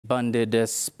banded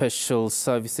Special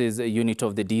Services Unit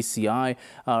of the DCI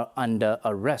are under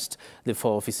arrest. The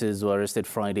 4 officers were arrested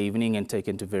Friday evening and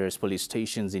taken to various police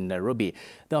stations in Nairobi.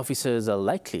 The officers are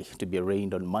likely to be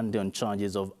arraigned on Monday on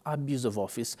charges of abuse of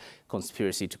office,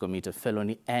 conspiracy to commit a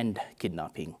felony and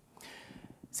kidnapping.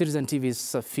 Citizen TV's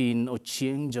Safin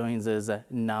Ochieng joins us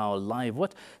now live.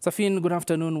 Safin, good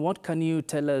afternoon. What can you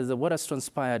tell us? What has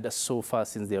transpired so far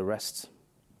since the arrest?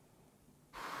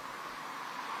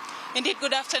 Indeed,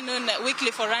 good afternoon.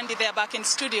 Weekly for Randy there back in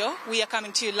studio. We are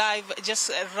coming to you live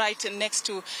just right next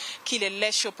to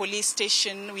Kileleshwa police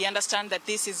station. We understand that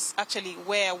this is actually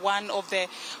where one of the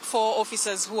 4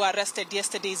 officers who were arrested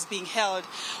yesterday is being held.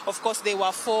 Of course, they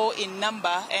were 4 in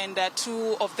number, and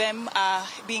 2 of them are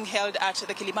being held at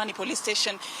the Kilimani police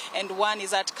station, and 1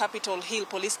 is at Capitol Hill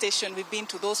police station. We've been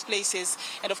to those places,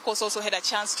 and of course also had a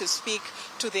chance to speak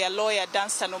to their lawyer,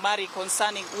 Danstan Omari,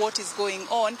 concerning what is going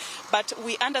on. But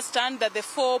we understand that the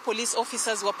 4 police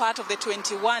officers were part of the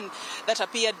 21 that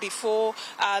appeared before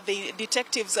the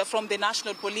detectives from the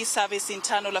National Police Service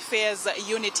Internal Affairs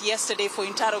Unit yesterday for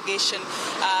interrogation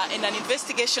in an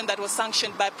investigation that was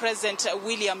sanctioned by President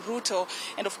William Ruto.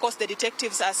 And of course, the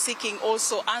detectives are seeking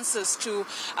also answers to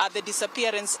the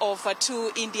disappearance of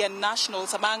 2 Indian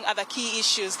nationals, among other key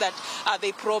issues that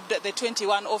they probed the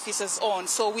 21 officers on.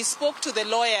 So we spoke to the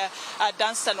lawyer,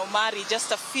 Danstan Omari,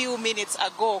 just a few minutes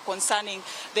ago concerning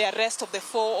the arrest of the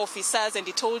 4 officers, and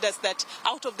he told us that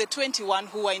out of the 21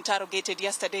 who were interrogated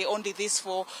yesterday, only these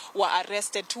 4 were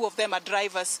arrested. 2 of them are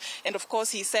drivers, and of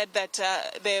course he said that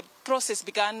the process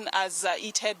began as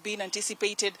it had been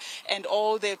anticipated, and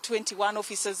all the 21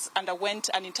 officers underwent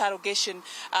an interrogation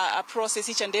process.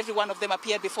 Each and every one of them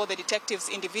appeared before the detectives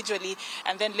individually,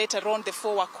 and then later on the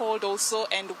 4 were called also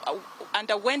and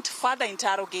underwent further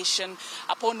interrogation,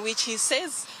 upon which he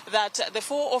says that the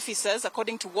 4 officers,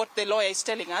 according to what the lawyer is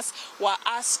telling us, were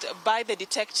asked by the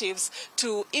detectives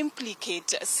to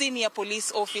implicate senior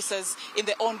police officers in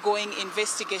the ongoing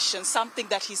investigation, something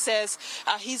that he says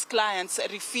his clients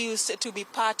refused to be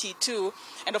party to.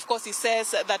 And of course he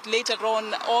says that later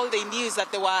on all they knew is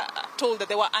that they were told that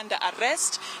they were under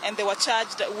arrest, and they were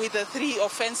charged with 3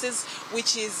 offenses,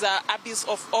 which is abuse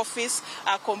of office,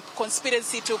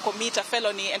 conspiracy to commit a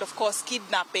felony, and of course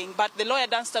kidnapping. But the lawyer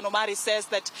Danstan Omari says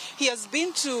that he has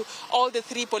been to all the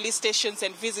 3 police stations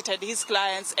and visited his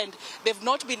clients, and they've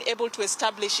not been able to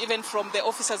establish, even from the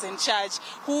officers in charge,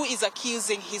 who is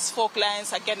accusing his 4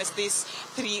 clients against these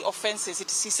 3 offenses.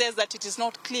 He says that it is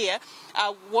not clear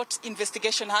what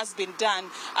investigation has been done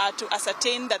to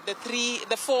ascertain that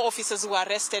the 4 officers who were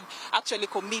arrested actually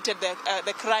committed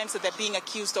the crimes that they're being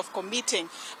accused of committing.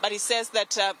 But he says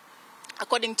that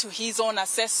according to his own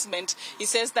assessment, he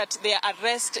says that their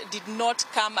arrest did not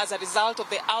come as a result of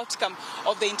the outcome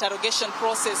of the interrogation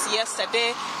process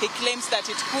yesterday. He claims that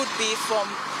it could be from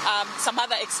some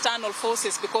other external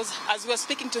forces, because as we were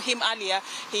speaking to him earlier,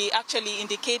 he actually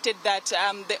indicated that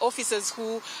the officers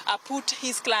who put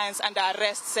his clients under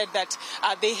arrest said that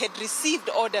they had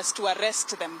received orders to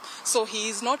arrest them. So he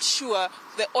is not sure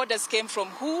the orders came from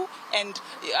who, and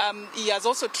he has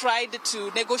also tried to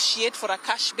negotiate for a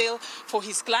cash bail for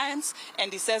his clients,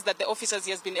 and he says that the officers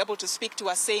he has been able to speak to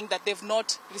are saying that they've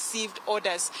not received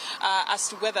orders as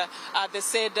to whether they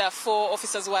said 4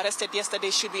 officers who were arrested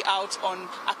yesterday should be out on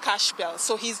a cash bail.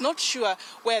 So he's not sure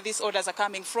where these orders are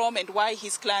coming from and why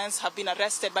his clients have been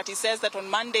arrested, but he says that on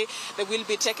Monday they will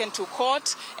be taken to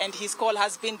court, and his call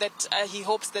has been that he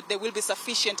hopes that there will be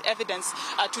sufficient evidence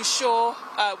to show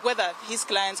whether his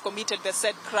clients committed the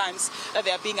said crimes that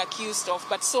they are being accused of.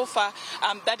 But so far,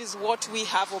 that is what we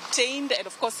have obtained, and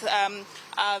of course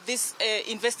this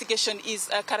investigation is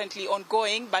currently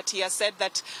ongoing, but he has said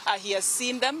that he has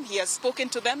seen them, he has spoken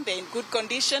to them, they're in good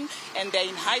condition and they're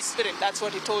in high spirit. That's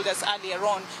what he told us earlier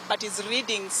on, but he's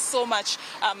reading so much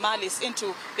malice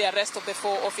into the arrest of the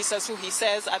 4 officers who he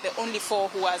says are the only 4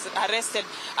 who was arrested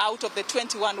out of the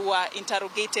 21 who were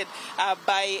interrogated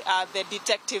by the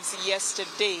detectives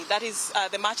yesterday. That is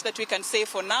the much that we can say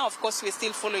for now. Of course, we're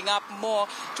still following up more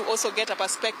to also get a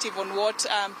perspective on what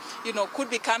could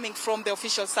be coming from the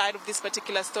official side of this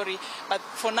particular story. But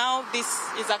for now, this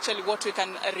is actually what we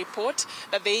can report,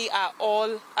 that they are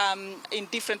all in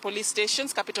different police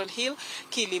stations: Capitol Hill,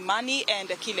 Kilimani and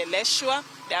Kileleshwa.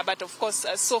 But of course,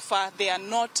 so far they are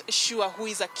not sure who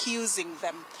is accusing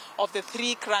them of the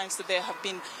 3 crimes that they have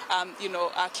been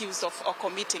accused of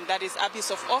committing. That is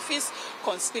abuse of office,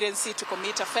 conspiracy to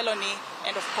commit a felony,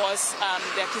 and of course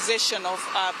the accusation of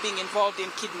being involved in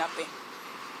kidnapping.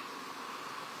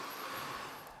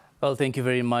 Well, thank you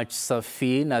very much,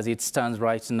 Safin. As it stands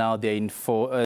right now, they're in